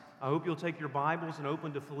I hope you'll take your Bibles and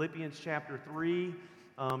open to Philippians chapter 3.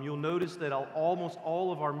 You'll notice that almost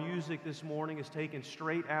all of our music this morning is taken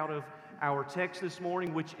straight out of our text this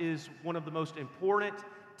morning, which is one of the most important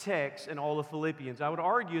texts in all of Philippians. I would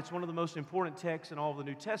argue it's one of the most important texts in all of the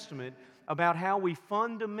New Testament about how we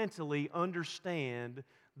fundamentally understand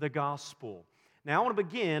the gospel. Now, I want to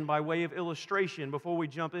begin by way of illustration before we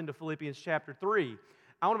jump into Philippians chapter 3.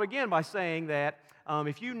 I want to begin by saying that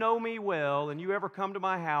if you know me well and you ever come to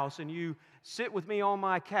my house and you sit with me on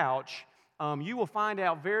my couch, you will find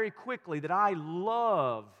out very quickly that I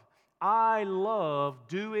love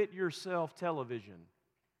do-it-yourself television.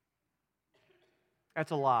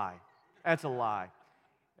 That's a lie. That's a lie.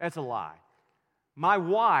 That's a lie. My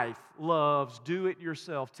wife loves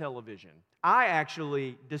do-it-yourself television. I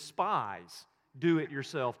actually despise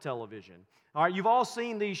do-it-yourself television. All right, you've all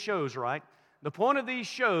seen these shows, right? The point of these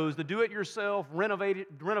shows, the do-it-yourself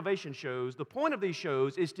renovation shows, the point of these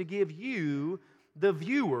shows is to give you, the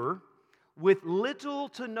viewer, with little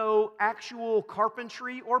to no actual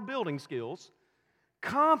carpentry or building skills,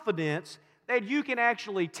 confidence that you can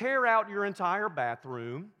actually tear out your entire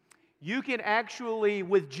bathroom. You can actually,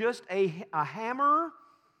 with just a hammer,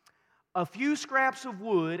 a few scraps of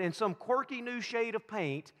wood, and some quirky new shade of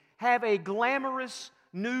paint, have a glamorous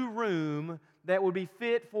new room that would be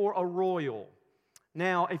fit for a royal.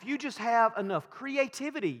 Now, if you just have enough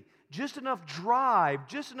creativity, just enough drive,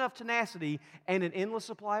 just enough tenacity, and an endless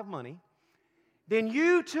supply of money, then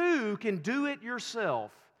you too can do it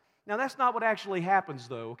yourself. Now, that's not what actually happens,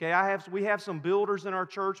 though, okay? We have some builders in our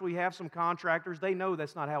church, we have some contractors, they know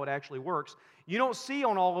that's not how it actually works. You don't see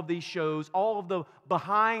on all of these shows all of the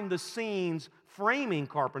behind-the-scenes framing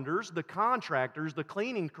carpenters, the contractors, the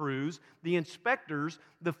cleaning crews, the inspectors,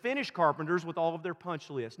 the finish carpenters with all of their punch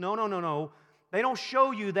lists. No. They don't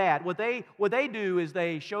show you that. What they do is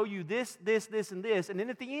they show you this, and this, and then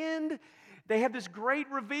at the end, they have this great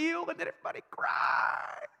reveal, and then everybody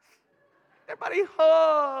cries. Everybody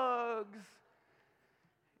hugs.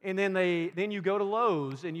 And then you go to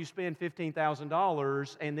Lowe's and you spend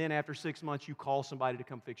 $15,000, and then after 6 months you call somebody to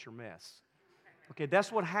come fix your mess. Okay,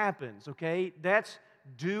 that's what happens, okay? That's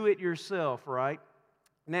do it yourself, right?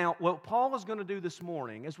 Now, what Paul is going to do this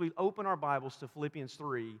morning, as we open our Bibles to Philippians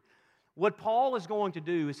 3, what Paul is going to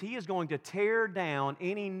do is he is going to tear down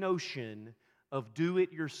any notion of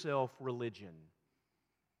do-it-yourself religion.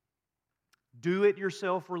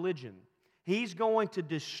 Do-it-yourself religion. He's going to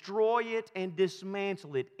destroy it and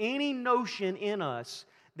dismantle it. Any notion in us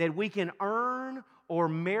that we can earn or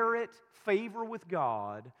merit favor with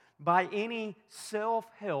God by any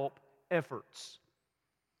self-help efforts.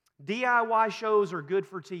 DIY shows are good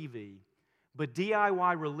for TV, but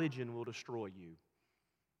DIY religion will destroy you.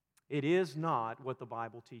 It is not what the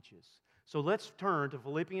Bible teaches. So let's turn to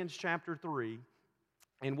Philippians chapter 3,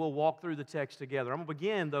 and we'll walk through the text together. I'm going to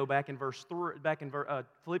begin, though,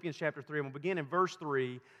 Philippians chapter 3. I'm going to begin in verse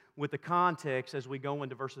 3 with the context as we go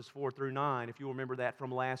into verses 4 through 9, if you remember that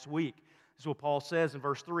from last week. This is what Paul says in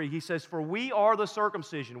verse 3. He says, "For we are the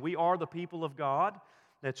circumcision." We are the people of God.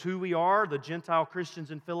 That's who we are, the Gentile Christians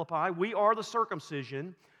in Philippi. We are the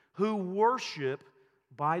circumcision who worship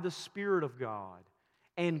by the Spirit of God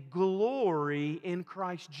and glory in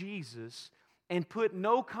Christ Jesus and put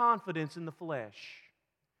no confidence in the flesh.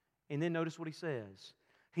 And then notice what he says.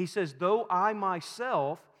 He says, "Though I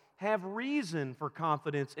myself have reason for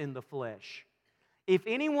confidence in the flesh. If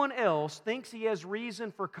anyone else thinks he has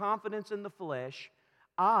reason for confidence in the flesh,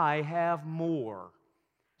 I have more.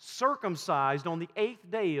 Circumcised on the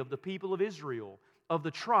 8th day of the people of Israel, of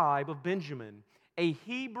the tribe of Benjamin, a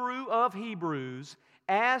Hebrew of Hebrews,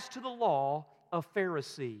 as to the law, a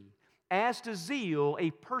Pharisee, as to zeal,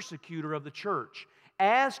 a persecutor of the church,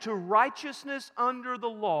 as to righteousness under the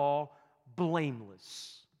law,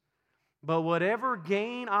 blameless. But whatever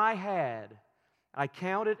gain I had, I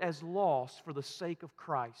count it as loss for the sake of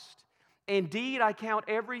Christ. Indeed, I count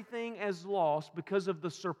everything as loss because of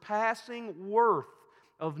the surpassing worth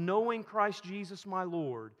of knowing Christ Jesus my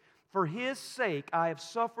Lord. For His sake I have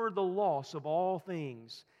suffered the loss of all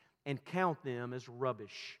things and count them as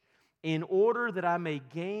rubbish, in order that I may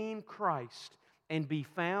gain Christ and be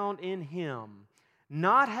found in Him,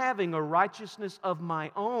 not having a righteousness of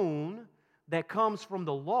my own that comes from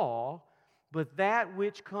the law, but that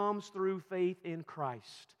which comes through faith in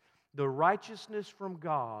Christ, the righteousness from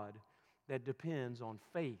God that depends on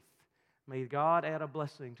faith." May God add a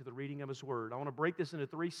blessing to the reading of His Word. I want to break this into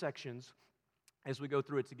 3 sections as we go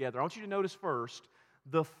through it together. I want you to notice first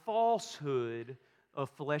the falsehood of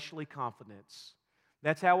fleshly confidence.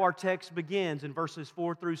 That's how our text begins in verses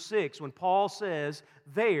 4 through 6, when Paul says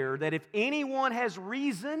there that if anyone has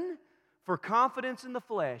reason For confidence in the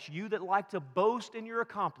flesh, you that like to boast in your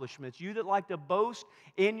accomplishments, you that like to boast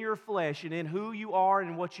in your flesh and in who you are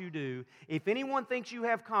and what you do, if anyone thinks you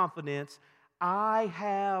have confidence, I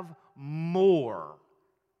have more.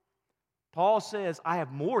 Paul says, I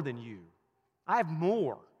have more than you. I have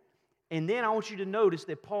more. And then I want you to notice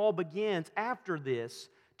that Paul begins after this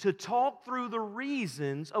to talk through the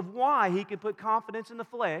reasons of why he could put confidence in the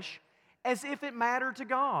flesh as if it mattered to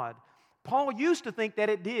God. Paul used to think that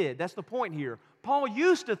it did. That's the point here. Paul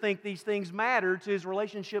used to think these things mattered to his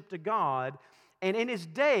relationship to God. And in his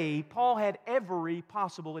day, Paul had every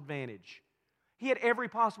possible advantage. He had every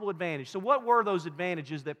possible advantage. So what were those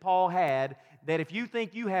advantages that Paul had that if you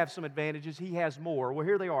think you have some advantages, he has more? Well,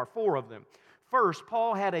 here they are, 4 of them. First,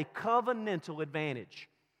 Paul had a covenantal advantage.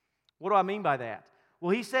 What do I mean by that?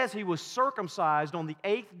 Well, he says he was circumcised on the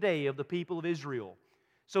 8th day of the people of Israel.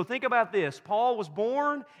 So think about this. Paul was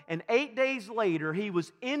born, and 8 days later, he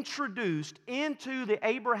was introduced into the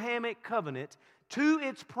Abrahamic covenant to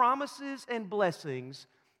its promises and blessings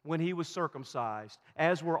when he was circumcised,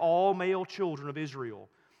 as were all male children of Israel.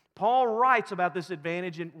 Paul writes about this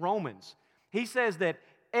advantage in Romans. He says that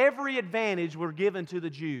every advantage were given to the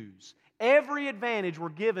Jews. Every advantage were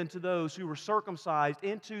given to those who were circumcised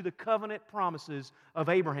into the covenant promises of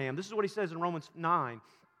Abraham. This is what he says in Romans 9.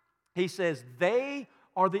 He says, they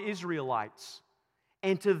are the Israelites,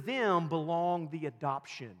 and to them belong the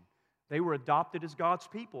adoption. They were adopted as God's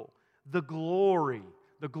people. The glory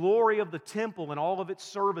of the temple and all of its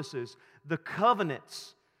services, the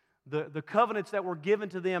covenants that were given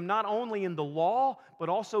to them not only in the law, but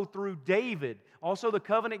also through David, also the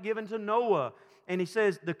covenant given to Noah. And he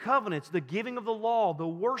says the covenants, the giving of the law, the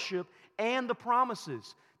worship, and the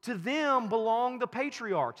promises. To them belong the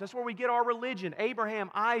patriarchs. That's where we get our religion,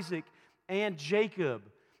 Abraham, Isaac, and Jacob.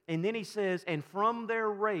 And then he says, and from their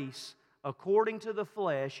race, according to the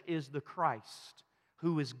flesh, is the Christ,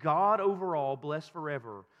 who is God over all, blessed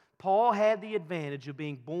forever. Paul had the advantage of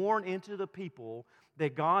being born into the people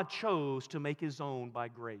that God chose to make His own by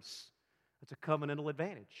grace. That's a covenantal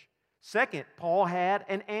advantage. Second, Paul had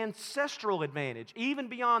an ancestral advantage. Even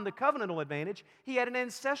beyond the covenantal advantage, he had an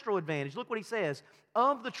ancestral advantage. Look what he says,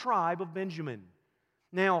 of the tribe of Benjamin.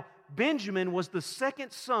 Now, Benjamin was the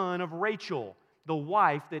second son of Rachel, the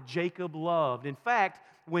wife that Jacob loved. In fact,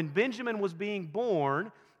 when Benjamin was being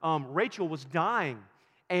born, Rachel was dying.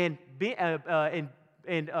 And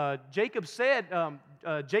Jacob said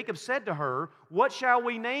to her, what shall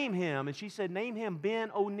we name him? And she said, name him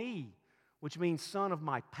Ben-Oni, which means son of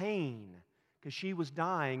my pain, because she was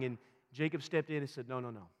dying. And Jacob stepped in and said,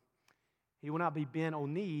 no. He will not be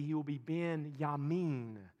Ben-Oni, he will be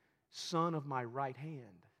Ben-Yamin, son of my right hand.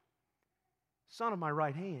 Son of my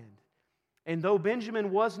right hand. And though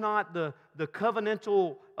Benjamin was not the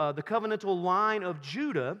covenantal line of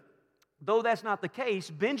Judah, though that's not the case,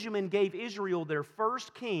 Benjamin gave Israel their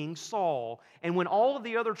first king, Saul. And when all of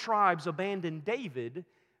the other tribes abandoned David,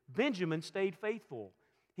 Benjamin stayed faithful.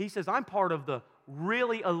 He says, I'm part of the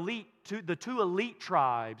really elite, the 2 elite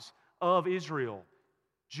tribes of Israel,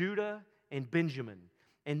 Judah and Benjamin.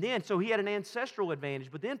 And then, so he had an ancestral advantage,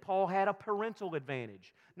 but then Paul had a parental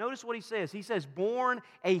advantage. Notice what he says. He says, born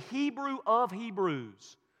a Hebrew of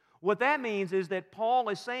Hebrews. What that means is that Paul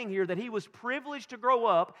is saying here that he was privileged to grow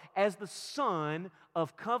up as the son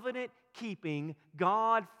of covenant-keeping,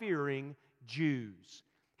 God-fearing Jews.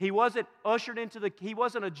 He wasn't ushered into he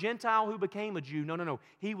wasn't a Gentile who became a Jew. No.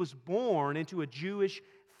 He was born into a Jewish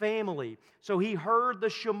family. So he heard the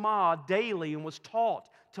Shema daily and was taught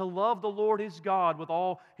to love the Lord his God with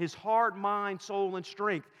all his heart, mind, soul, and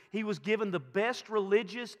strength. He was given the best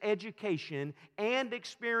religious education and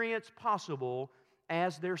experience possible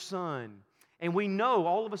as their son. And we know,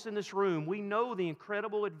 all of us in this room, we know the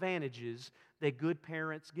incredible advantages that good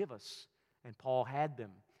parents give us. And Paul had them.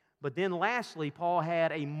 But then lastly, Paul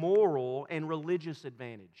had a moral and religious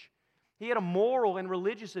advantage. He had a moral and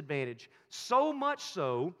religious advantage. So much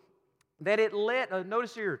so that it led,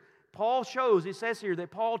 notice here, it says here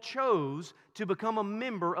that Paul chose to become a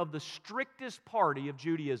member of the strictest party of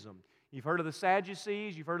Judaism. You've heard of the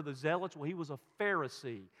Sadducees, you've heard of the Zealots. Well, he was a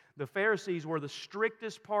Pharisee. The Pharisees were the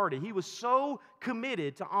strictest party. He was so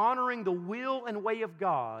committed to honoring the will and way of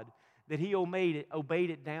God that he obeyed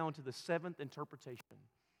it down to the 7th interpretation.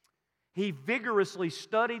 He vigorously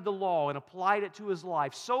studied the law and applied it to his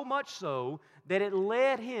life, so much so that it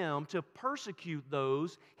led him to persecute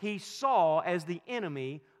those he saw as the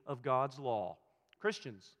enemy of God's law.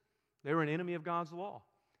 Christians, they were an enemy of God's law.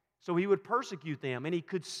 So he would persecute them, and he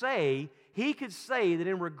could say that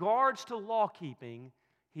in regards to law keeping,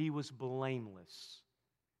 he was blameless.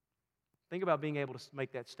 Think about being able to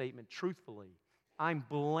make that statement truthfully. I'm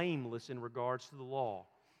blameless in regards to the law.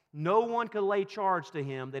 No one could lay charge to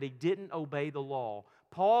him that he didn't obey the law.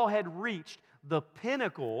 Paul had reached the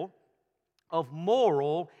pinnacle of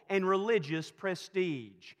moral and religious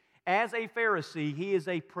prestige. As a Pharisee, he is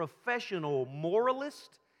a professional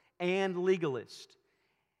moralist and legalist.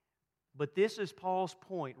 But this is Paul's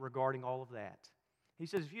point regarding all of that. He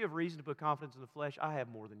says, if you have reason to put confidence in the flesh, I have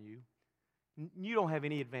more than you. You don't have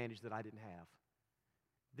any advantage that I didn't have.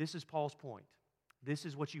 This is Paul's point. This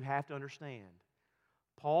is what you have to understand.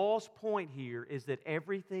 Paul's point here is that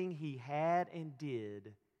everything he had and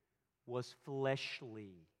did was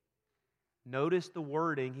fleshly. Notice the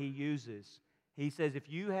wording he uses. He says, if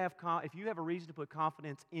you have a reason to put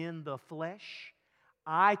confidence in the flesh,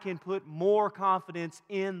 I can put more confidence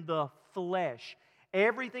in the flesh.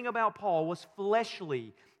 Everything about Paul was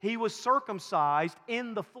fleshly. He was circumcised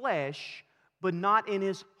in the flesh, but not in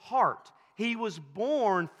his heart. He was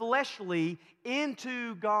born fleshly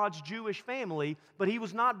into God's Jewish family, but he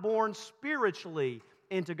was not born spiritually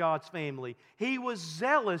into God's family. He was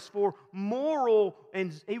zealous for moral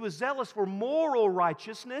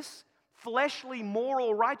righteousness, fleshly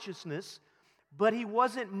moral righteousness, but he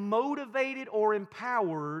wasn't motivated or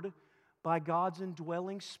empowered by God's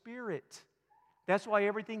indwelling Spirit. That's why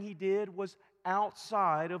everything he did was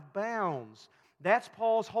outside of bounds. That's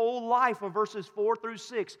Paul's whole life of verses 4 through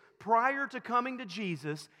 6. Prior to coming to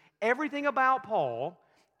Jesus, everything about Paul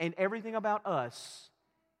and everything about us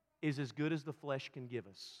is as good as the flesh can give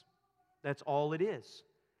us. That's all it is.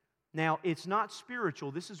 Now, it's not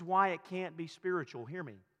spiritual. This is why it can't be spiritual. Hear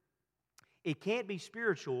me. It can't be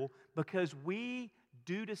spiritual because we,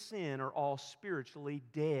 due to sin, are all spiritually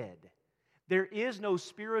dead. There is no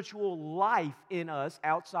spiritual life in us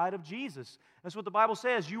outside of Jesus. That's what the Bible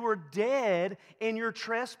says. You were dead in your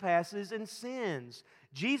trespasses and sins.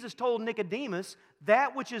 Jesus told Nicodemus,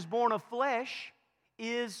 that which is born of flesh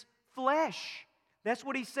is flesh. That's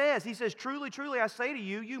what he says. He says, truly, truly, I say to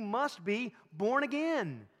you, you must be born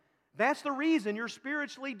again. That's the reason you're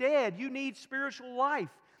spiritually dead. You need spiritual life.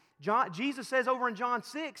 Jesus says over in John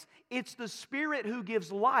 6, it's the Spirit who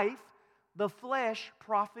gives life. The flesh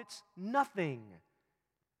profits nothing.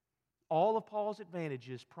 All of Paul's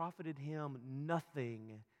advantages profited him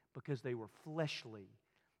nothing because they were fleshly.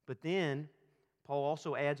 But then, Paul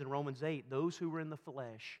also adds in Romans 8, those who are in the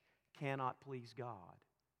flesh cannot please God.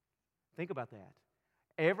 Think about that.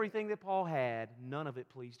 Everything that Paul had, none of it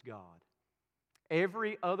pleased God.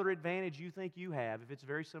 Every other advantage you think you have, if it's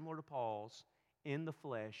very similar to Paul's, in the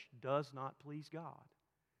flesh, does not please God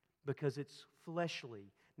because it's fleshly.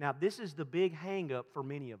 Now, this is the big hang-up for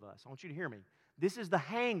many of us. I want you to hear me. This is the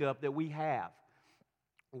hang-up that we have.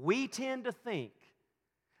 We tend to think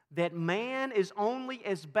that man is only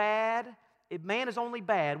bad.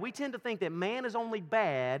 We tend to think that man is only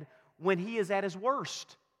bad when he is at his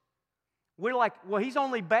worst. We're like, well, he's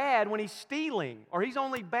only bad when he's stealing, or he's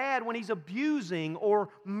only bad when he's abusing or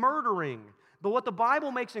murdering. But what the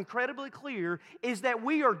Bible makes incredibly clear is that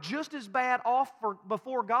we are just as bad off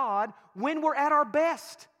before God when we're at our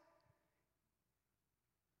best.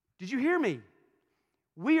 Did you hear me?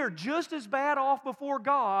 We are just as bad off before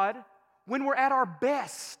God when we're at our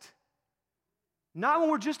best. Not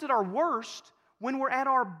when we're just at our worst, when we're at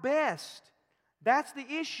our best. That's the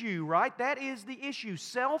issue, right? That is the issue.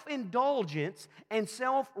 Self-indulgence and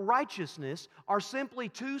self-righteousness are simply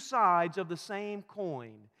two sides of the same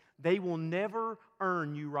coin. They will never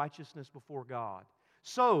earn you righteousness before God.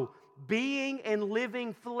 So, being and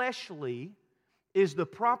living fleshly is the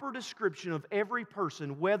proper description of every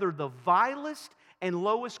person, whether the vilest and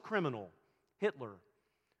lowest criminal, Hitler,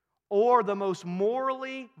 or the most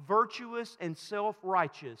morally virtuous and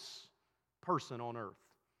self-righteous person on earth.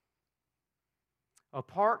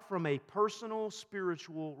 Apart from a personal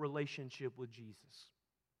spiritual relationship with Jesus.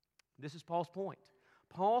 This is Paul's point.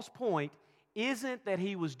 Paul's point isn't that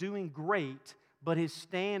he was doing great, but his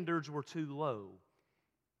standards were too low.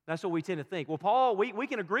 That's what we tend to think. Well, Paul, we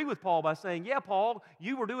can agree with Paul by saying, yeah, Paul,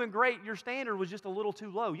 you were doing great. Your standard was just a little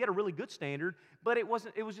too low. You had a really good standard, but it was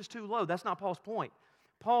just too low. That's not Paul's point.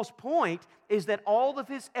 Paul's point is that all of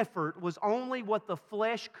his effort was only what the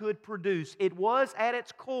flesh could produce. It was at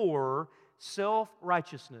its core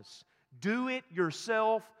self-righteousness.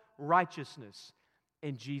 Do-it-yourself righteousness.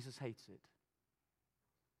 And Jesus hates it.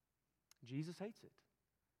 Jesus hates it.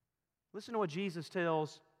 Listen to what Jesus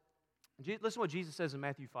says in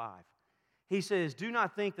Matthew 5. He says, do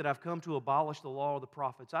not think that I've come to abolish the law or the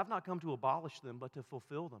prophets. I've not come to abolish them, but to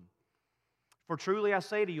fulfill them. For truly I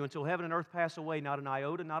say to you, until heaven and earth pass away, not an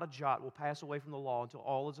iota, not a jot will pass away from the law until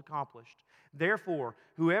all is accomplished. Therefore,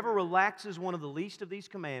 whoever relaxes one of the least of these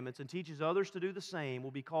commandments and teaches others to do the same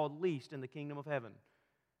will be called least in the kingdom of heaven.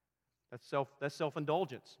 That's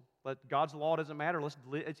self-indulgence. God's law doesn't matter. Let's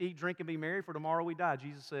eat, drink, and be merry, for tomorrow we die.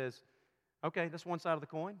 Jesus says, okay, that's one side of the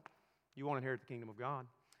coin. You won't inherit the kingdom of God.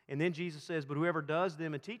 And then Jesus says, but whoever does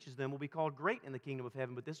them and teaches them will be called great in the kingdom of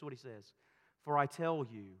heaven. But this is what he says. For I tell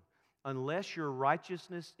you, unless your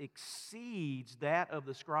righteousness exceeds that of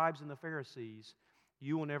the scribes and the Pharisees,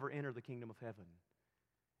 you will never enter the kingdom of heaven.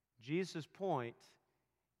 Jesus' point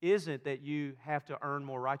isn't that you have to earn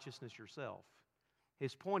more righteousness yourself.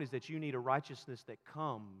 His point is that you need a righteousness that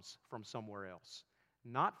comes from somewhere else,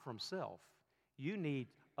 not from self. You need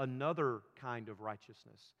another kind of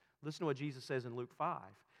righteousness. Listen to what Jesus says in Luke 5.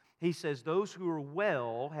 He says, those who are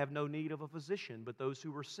well have no need of a physician, but those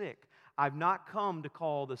who are sick. I've not come to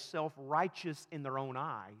call the self-righteous in their own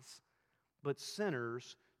eyes, but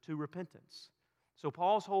sinners to repentance. So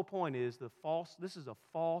Paul's whole point is this is a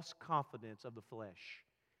false confidence of the flesh.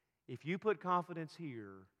 If you put confidence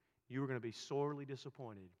here, you are going to be sorely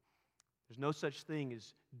disappointed. There's no such thing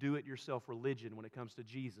as do-it-yourself religion when it comes to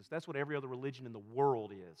Jesus. That's what every other religion in the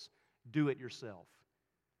world is. Do it yourself.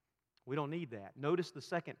 We don't need that. Notice the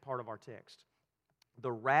second part of our text.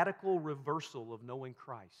 The radical reversal of knowing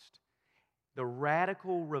Christ. The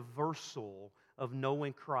radical reversal of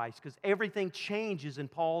knowing Christ. Because everything changes in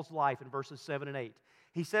Paul's life in verses 7 and 8.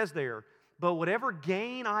 He says there, but whatever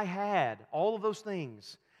gain I had, all of those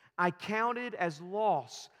things, I counted as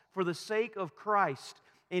loss for the sake of Christ.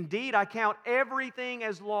 Indeed, I count everything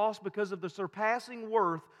as loss because of the surpassing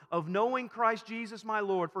worth of knowing Christ Jesus my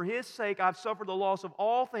Lord. For His sake I've suffered the loss of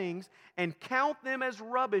all things and count them as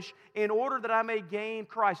rubbish in order that I may gain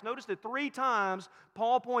Christ. Notice that 3 times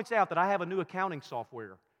Paul points out that I have a new accounting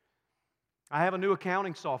software. I have a new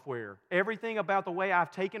accounting software. Everything about the way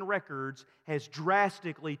I've taken records has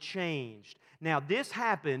drastically changed. Now, this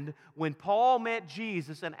happened when Paul met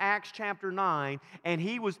Jesus in Acts chapter 9, and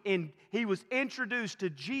he was introduced to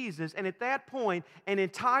Jesus, and at that point, an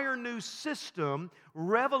entire new system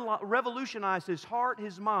revolutionized his heart,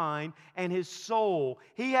 his mind, and his soul.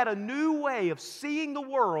 He had a new way of seeing the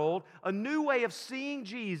world, a new way of seeing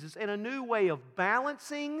Jesus, and a new way of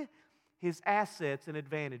balancing his assets and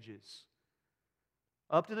advantages.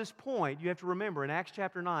 Up to this point, you have to remember, in Acts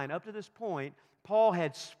chapter 9, up to this point, Paul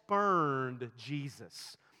had spurned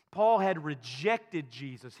Jesus. Paul had rejected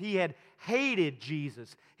Jesus. He had hated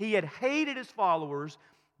Jesus. He had hated his followers.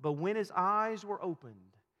 But when his eyes were opened,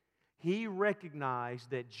 he recognized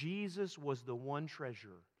that Jesus was the one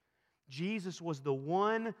treasure. Jesus was the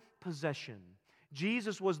one possession.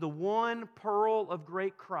 Jesus was the one pearl of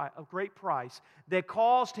great price that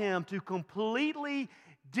caused him to completely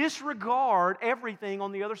disregard everything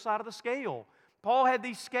on the other side of the scale. Paul had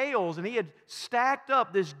these scales, and he had stacked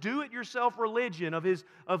up this do-it-yourself religion of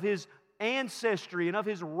his ancestry and of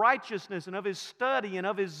his righteousness and of his study and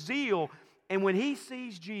of his zeal. And when he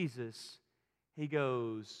sees Jesus, he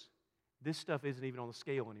goes, this stuff isn't even on the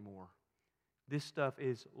scale anymore. This stuff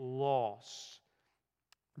is loss.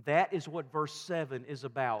 That is what verse 7 is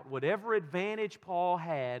about. Whatever advantage Paul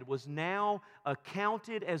had was now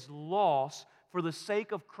accounted as loss for the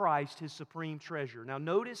sake of Christ, his supreme treasure. Now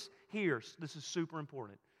notice here, this is super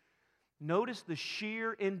important. Notice the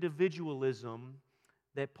sheer individualism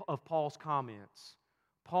of Paul's comments.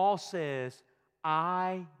 Paul says,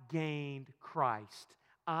 I gained Christ.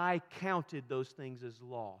 I counted those things as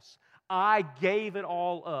loss. I gave it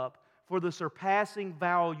all up for the surpassing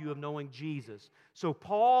value of knowing Jesus. So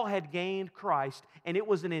Paul had gained Christ, and it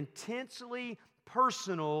was an intensely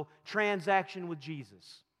personal transaction with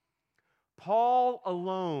Jesus. Paul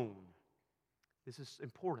alone, this is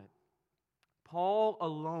important, Paul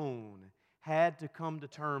alone had to come to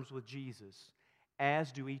terms with Jesus,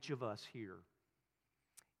 as do each of us here.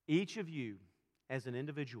 Each of you, as an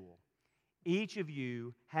individual, each of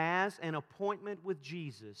you has an appointment with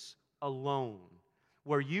Jesus alone,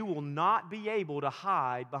 where you will not be able to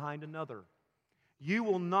hide behind another. You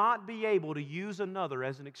will not be able to use another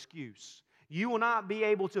as an excuse. You will not be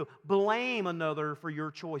able to blame another for your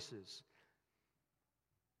choices.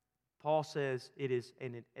 Paul says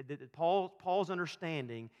Paul's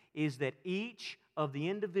understanding is that each of the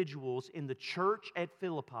individuals in the church at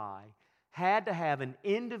Philippi had to have an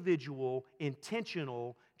individual,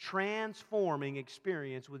 intentional, transforming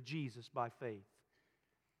experience with Jesus by faith.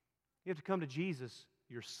 You have to come to Jesus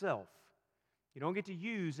yourself. You don't get to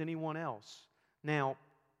use anyone else. Now,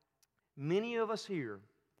 many of us here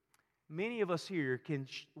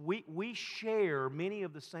we share many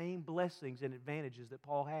of the same blessings and advantages that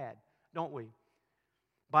Paul had, don't we?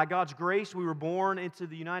 By God's grace, we were born into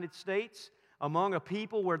the United States among a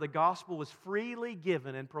people where the gospel was freely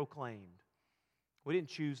given and proclaimed. We didn't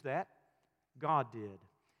choose that. God did.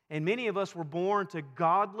 And many of us were born to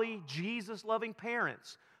godly, Jesus-loving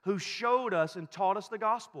parents who showed us and taught us the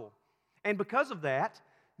gospel. And because of that,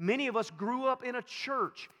 many of us grew up in a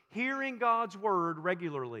church hearing God's word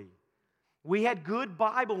regularly. We had good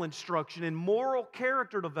Bible instruction and moral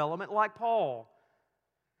character development like Paul.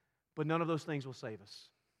 But none of those things will save us.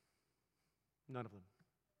 None of them.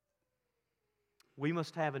 We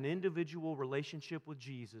must have an individual relationship with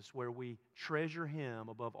Jesus where we treasure Him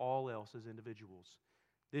above all else as individuals.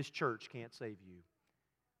 This church can't save you.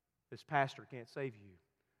 This pastor can't save you.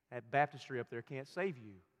 That baptistry up there can't save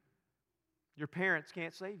you. Your parents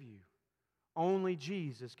can't save you. Only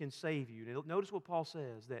Jesus can save you. Now, notice what Paul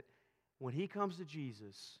says, that when he comes to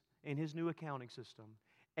Jesus in his new accounting system,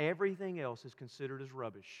 everything else is considered as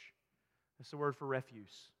rubbish. That's the word for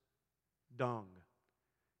refuse. Dung.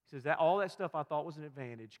 He says that all that stuff I thought was an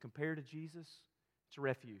advantage compared to Jesus, it's a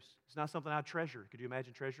refuse. It's not something I treasure. Could you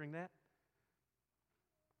imagine treasuring that?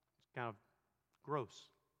 It's kind of gross.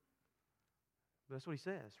 But that's what he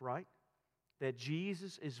says, right? That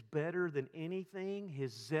Jesus is better than anything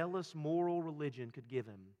his zealous moral religion could give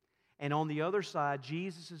him. And on the other side,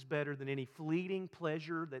 Jesus is better than any fleeting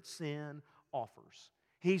pleasure that sin offers.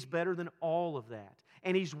 He's better than all of that.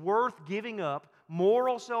 And He's worth giving up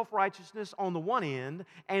moral self-righteousness on the one end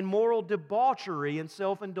and moral debauchery and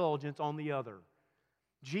self-indulgence on the other.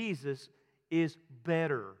 Jesus is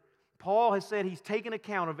better. Paul has said He's taken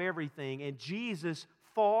account of everything, and Jesus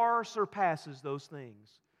far surpasses those things.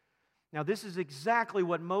 Now, this is exactly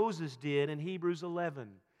what Moses did in Hebrews 11.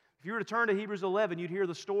 If you were to turn to Hebrews 11, you'd hear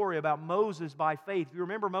the story about Moses by faith. If you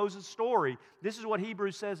remember Moses' story, this is what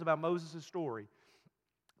Hebrews says about Moses' story.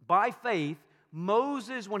 By faith,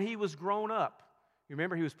 Moses, when he was grown up, you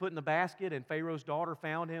remember he was put in the basket and Pharaoh's daughter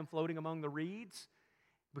found him floating among the reeds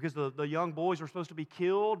because the young boys were supposed to be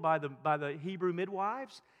killed by the Hebrew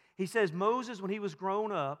midwives. He says Moses, when he was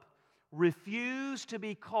grown up, refused to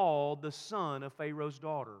be called the son of Pharaoh's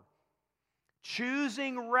daughter,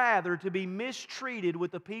 choosing rather to be mistreated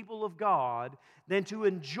with the people of God than to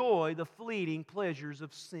enjoy the fleeting pleasures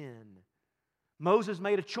of sin. Moses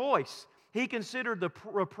made a choice. He considered the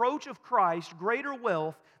reproach of Christ greater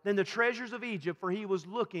wealth than the treasures of Egypt, for he was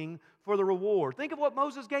looking for the reward. Think of what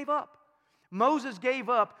Moses gave up. Moses gave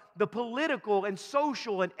up the political and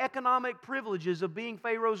social and economic privileges of being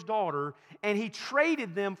Pharaoh's daughter, and he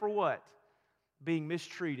traded them for what? Being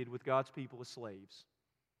mistreated with God's people as slaves.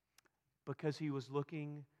 Because he was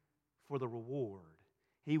looking for the reward.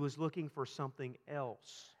 He was looking for something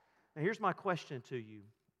else. Now here's my question to you.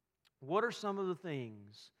 What are some of the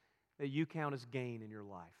things that you count as gain in your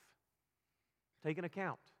life? Take an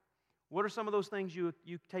account. What are some of those things you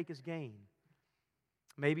take as gain?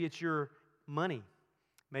 Maybe it's your money.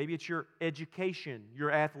 Maybe it's your education,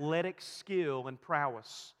 your athletic skill and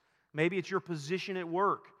prowess. Maybe it's your position at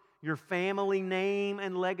work, your family name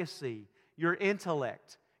and legacy, your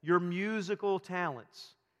intellect, your musical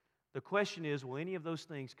talents. The question is, will any of those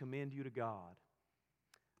things commend you to God?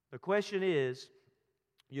 The question is,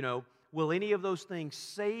 will any of those things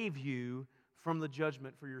save you from the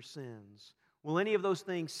judgment for your sins? Will any of those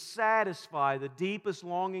things satisfy the deepest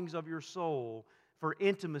longings of your soul for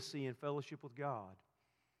intimacy and fellowship with God?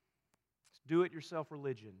 It's do-it-yourself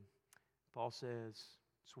religion. Paul says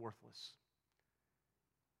it's worthless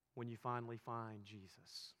when you finally find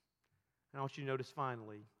Jesus. And I want you to notice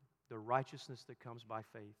finally the righteousness that comes by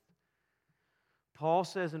faith. Paul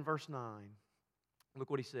says in verse 9,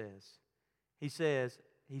 look what he says. He says,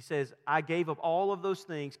 I gave up all of those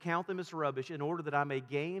things, count them as rubbish, in order that I may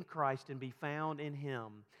gain Christ and be found in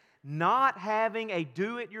Him, not having a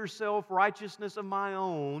do-it-yourself righteousness of my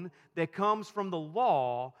own that comes from the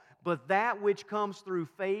law, but that which comes through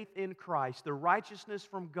faith in Christ, the righteousness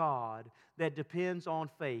from God that depends on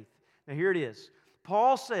faith. Now here it is.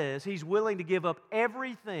 Paul says he's willing to give up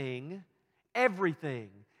everything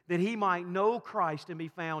that he might know Christ and be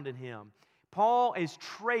found in Him. Paul is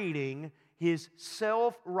trading his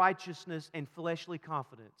self-righteousness and fleshly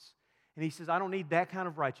confidence. And he says, I don't need that kind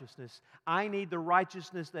of righteousness. I need the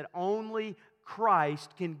righteousness that only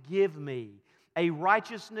Christ can give me. A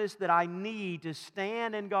righteousness that I need to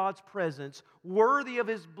stand in God's presence, worthy of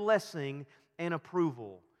His blessing and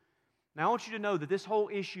approval. Now, I want you to know that this whole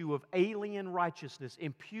issue of alien righteousness,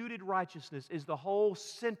 imputed righteousness, is the whole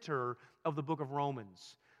center of the book of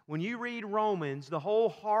Romans. When you read Romans, the whole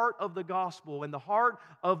heart of the gospel and the heart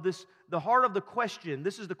of the question,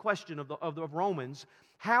 this is the question of Romans,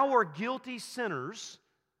 how are guilty sinners,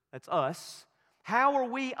 that's us, How are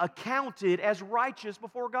we accounted as righteous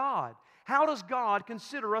before God? How does God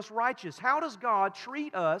consider us righteous? How does God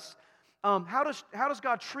treat us? How does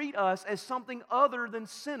God treat us as something other than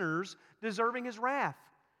sinners deserving His wrath?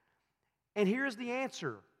 And here's the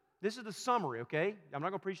answer. This is the summary, okay? I'm not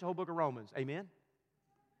going to preach the whole book of Romans. Amen?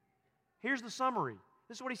 Here's the summary.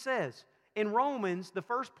 This is what he says. In Romans, the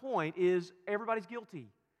first point is everybody's guilty.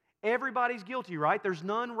 Everybody's guilty, right? There's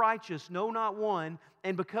none righteous, no, not one.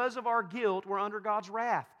 And because of our guilt, we're under God's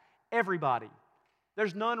wrath. Everybody.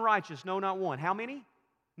 There's none righteous, no, not one. How many?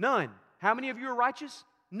 None. How many of you are righteous?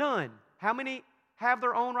 None. How many have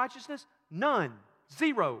their own righteousness? None.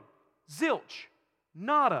 Zero. Zilch.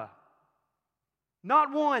 Nada.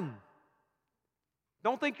 Not one.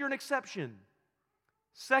 Don't think you're an exception.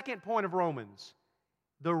 Second point of Romans.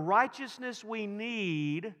 The righteousness we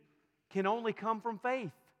need can only come from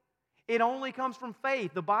faith. It only comes from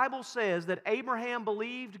faith. The Bible says that Abraham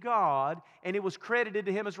believed God and it was credited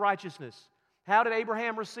to him as righteousness. How did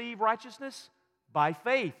Abraham receive righteousness? By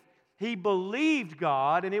faith. He believed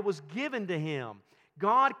God and it was given to him.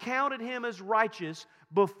 God counted him as righteous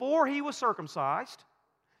before he was circumcised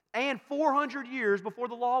and 400 years before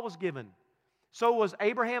the law was given. So was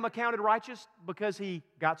Abraham accounted righteous because he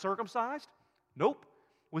got circumcised? Nope.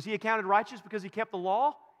 Was he accounted righteous because he kept the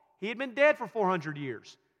law? He had been dead for 400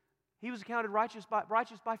 years. He was accounted righteous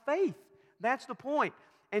by faith. That's the point.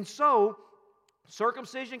 And so,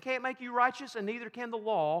 circumcision can't make you righteous, and neither can the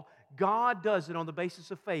law. God does it on the basis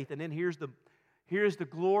of faith. And then here's the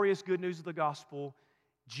glorious good news of the gospel.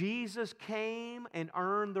 Jesus came and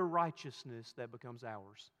earned the righteousness that becomes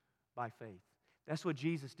ours by faith. That's what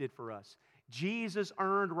Jesus did for us. Jesus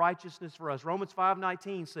earned righteousness for us. Romans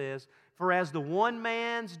 5:19 says, "For as the one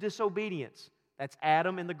man's disobedience," that's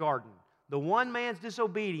Adam in the garden, "the one man's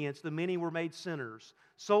disobedience, the many were made sinners.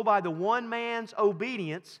 So by the one man's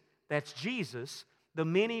obedience," that's Jesus, "the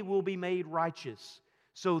many will be made righteous."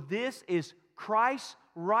 So this is Christ's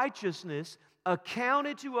righteousness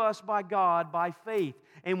accounted to us by God by faith.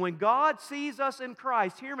 And when God sees us in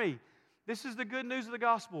Christ, hear me, this is the good news of the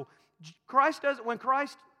gospel.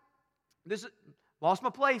 Lost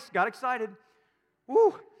my place, got excited.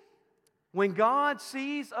 Woo! When God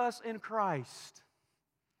sees us in Christ,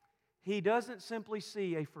 He doesn't simply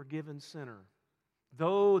see a forgiven sinner,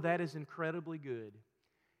 though that is incredibly good.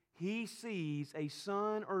 He sees a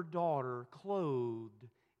son or daughter clothed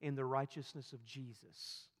in the righteousness of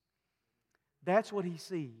Jesus. That's what He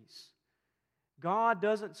sees. God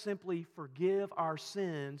doesn't simply forgive our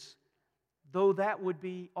sins, though that would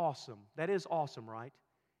be awesome. That is awesome, right?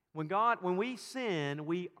 When we sin,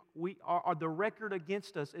 the record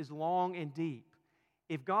against us is long and deep.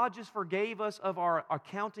 If God just forgave us of our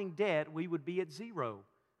accounting debt, we would be at zero.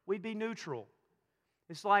 We'd be neutral.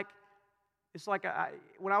 It's like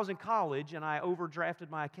when I was in college and I overdrafted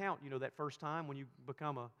my account, that first time when you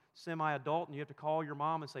become a semi-adult and you have to call your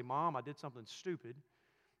mom and say, "Mom, I did something stupid.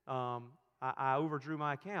 I overdrew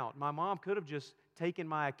my account." My mom could have just taken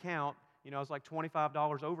my account. I was like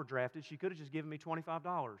 $25 overdrafted. She could have just given me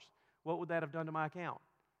 $25. What would that have done to my account?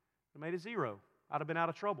 It made it zero. I'd have been out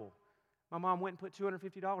of trouble. My mom went and put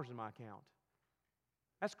 $250 in my account.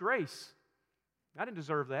 That's grace. I didn't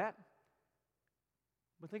deserve that.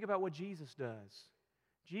 But think about what Jesus does.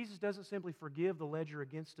 Jesus doesn't simply forgive the ledger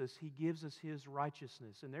against us. He gives us His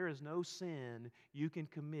righteousness. And there is no sin you can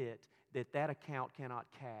commit that account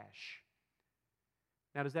cannot cash.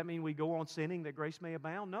 Now, does that mean we go on sinning that grace may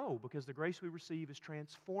abound? No, because the grace we receive is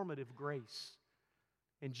transformative grace.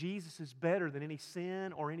 And Jesus is better than any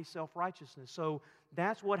sin or any self-righteousness. So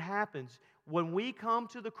that's what happens. When we come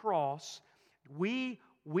to the cross, we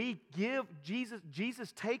give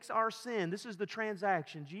Jesus takes our sin. This is the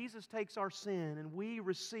transaction. Jesus takes our sin and we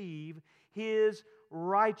receive His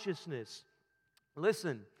righteousness.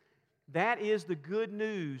 Listen, that is the good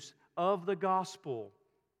news of the gospel.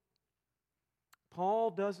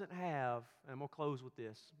 Paul doesn't have, and I'm going to close with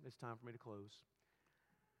this. It's time for me to close.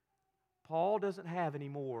 Paul doesn't have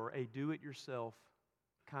anymore a do-it-yourself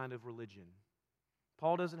kind of religion.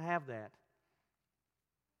 Paul doesn't have that.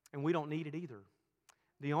 And we don't need it either.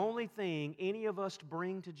 The only thing any of us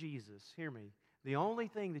bring to Jesus, hear me, the only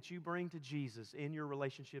thing that you bring to Jesus in your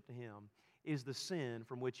relationship to Him is the sin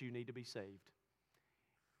from which you need to be saved.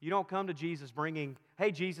 You don't come to Jesus bringing,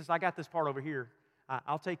 "Hey, Jesus, I got this part over here.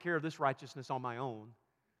 I'll take care of this righteousness on my own."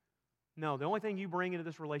 No, the only thing you bring into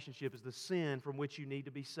this relationship is the sin from which you need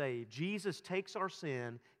to be saved. Jesus takes our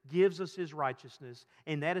sin, gives us His righteousness,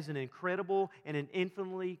 and that is an incredible and an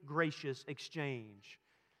infinitely gracious exchange.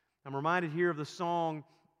 I'm reminded here of the song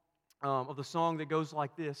that goes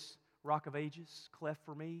like this: "Rock of Ages, cleft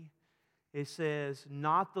for me, It says,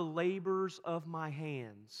 not the labors of my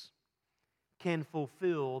hands can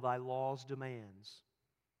fulfill thy law's demands.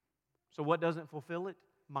 So what doesn't fulfill it?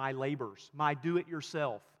 My labors, my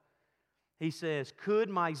do-it-yourself. He says, could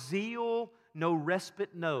my zeal no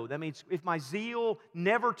respite know? That means if my zeal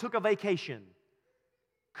never took a vacation,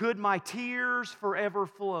 could my tears forever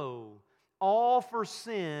flow? All for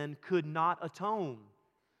sin could not atone.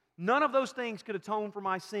 None of those things could atone for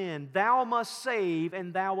my sin. Thou must save,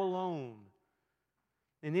 and Thou alone.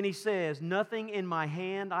 And then he says, nothing in my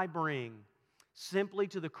hand I bring, simply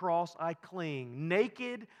to the cross I cling.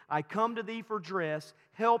 Naked I come to Thee for dress,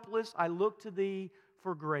 helpless I look to Thee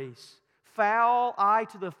for grace. Foul I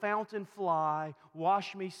to the fountain fly,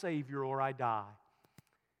 wash me, Savior, or I die.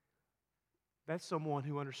 That's someone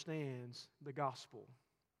who understands the gospel.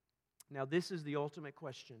 Now, this is the ultimate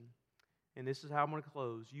question, and this is how I'm going to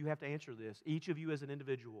close. You have to answer this, each of you as an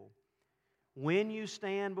individual. When you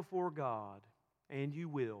stand before God, and you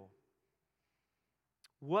will,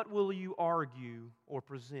 what will you argue or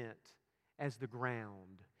present as the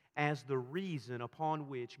ground, as the reason upon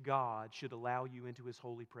which God should allow you into His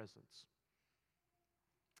holy presence?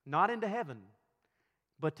 Not into heaven,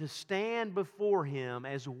 but to stand before Him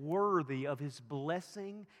as worthy of His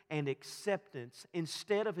blessing and acceptance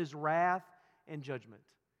instead of His wrath and judgment.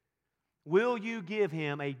 Will you give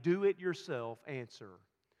Him a do-it-yourself answer?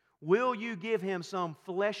 Will you give Him some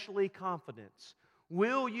fleshly confidence?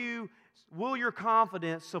 Will your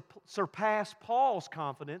confidence surpass Paul's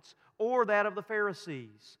confidence or that of the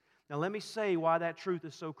Pharisees? Now let me say why that truth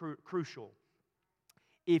is so crucial.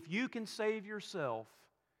 If you can save yourself,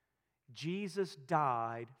 Jesus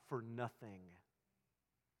died for nothing.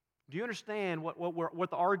 Do you understand what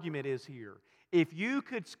the argument is here? If you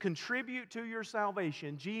could contribute to your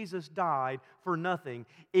salvation, Jesus died for nothing.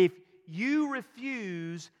 If you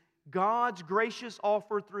refuse God's gracious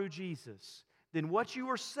offer through Jesus, then what you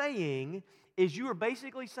are saying is you are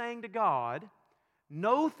basically saying to God,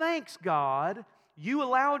 no thanks, God. You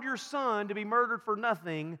allowed your Son to be murdered for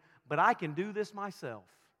nothing, but I can do this myself.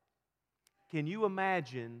 Can you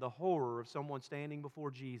imagine the horror of someone standing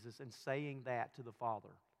before Jesus and saying that to the Father?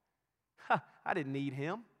 I didn't need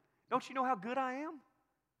Him. Don't you know how good I am?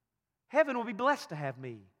 Heaven will be blessed to have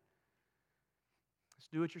me. It's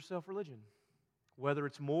do-it-yourself religion. Whether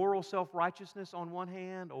it's moral self-righteousness on one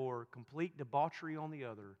hand or complete debauchery on the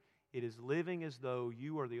other, it is living as though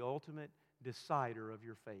you are the ultimate decider of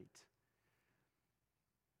your fate.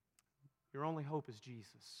 Your only hope is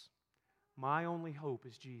Jesus. My only hope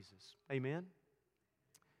is Jesus. Amen?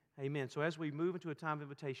 Amen. So as we move into a time of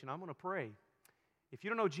invitation, I'm going to pray. If you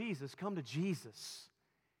don't know Jesus, come to Jesus.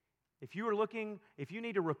 If you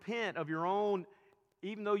need to repent of your own,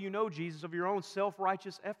 even though you know Jesus, of your own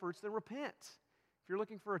self-righteous efforts, then repent. If you're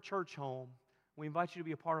looking for a church home, we invite you to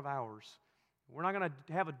be a part of ours. We're not going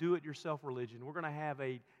to have a do-it-yourself religion. We're going to have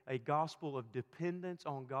a gospel of dependence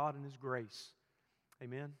on God and His grace.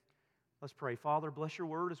 Amen? Let's pray. Father, bless your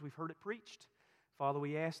word as we've heard it preached. Father,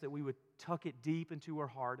 we ask that we would tuck it deep into our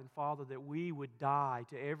heart, and Father, that we would die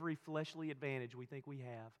to every fleshly advantage we think we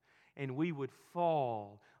have, and we would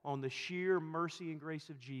fall on the sheer mercy and grace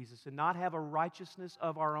of Jesus and not have a righteousness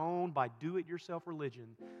of our own by do-it-yourself religion,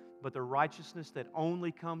 but the righteousness that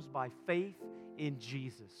only comes by faith in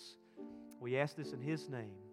Jesus. We ask this in His name.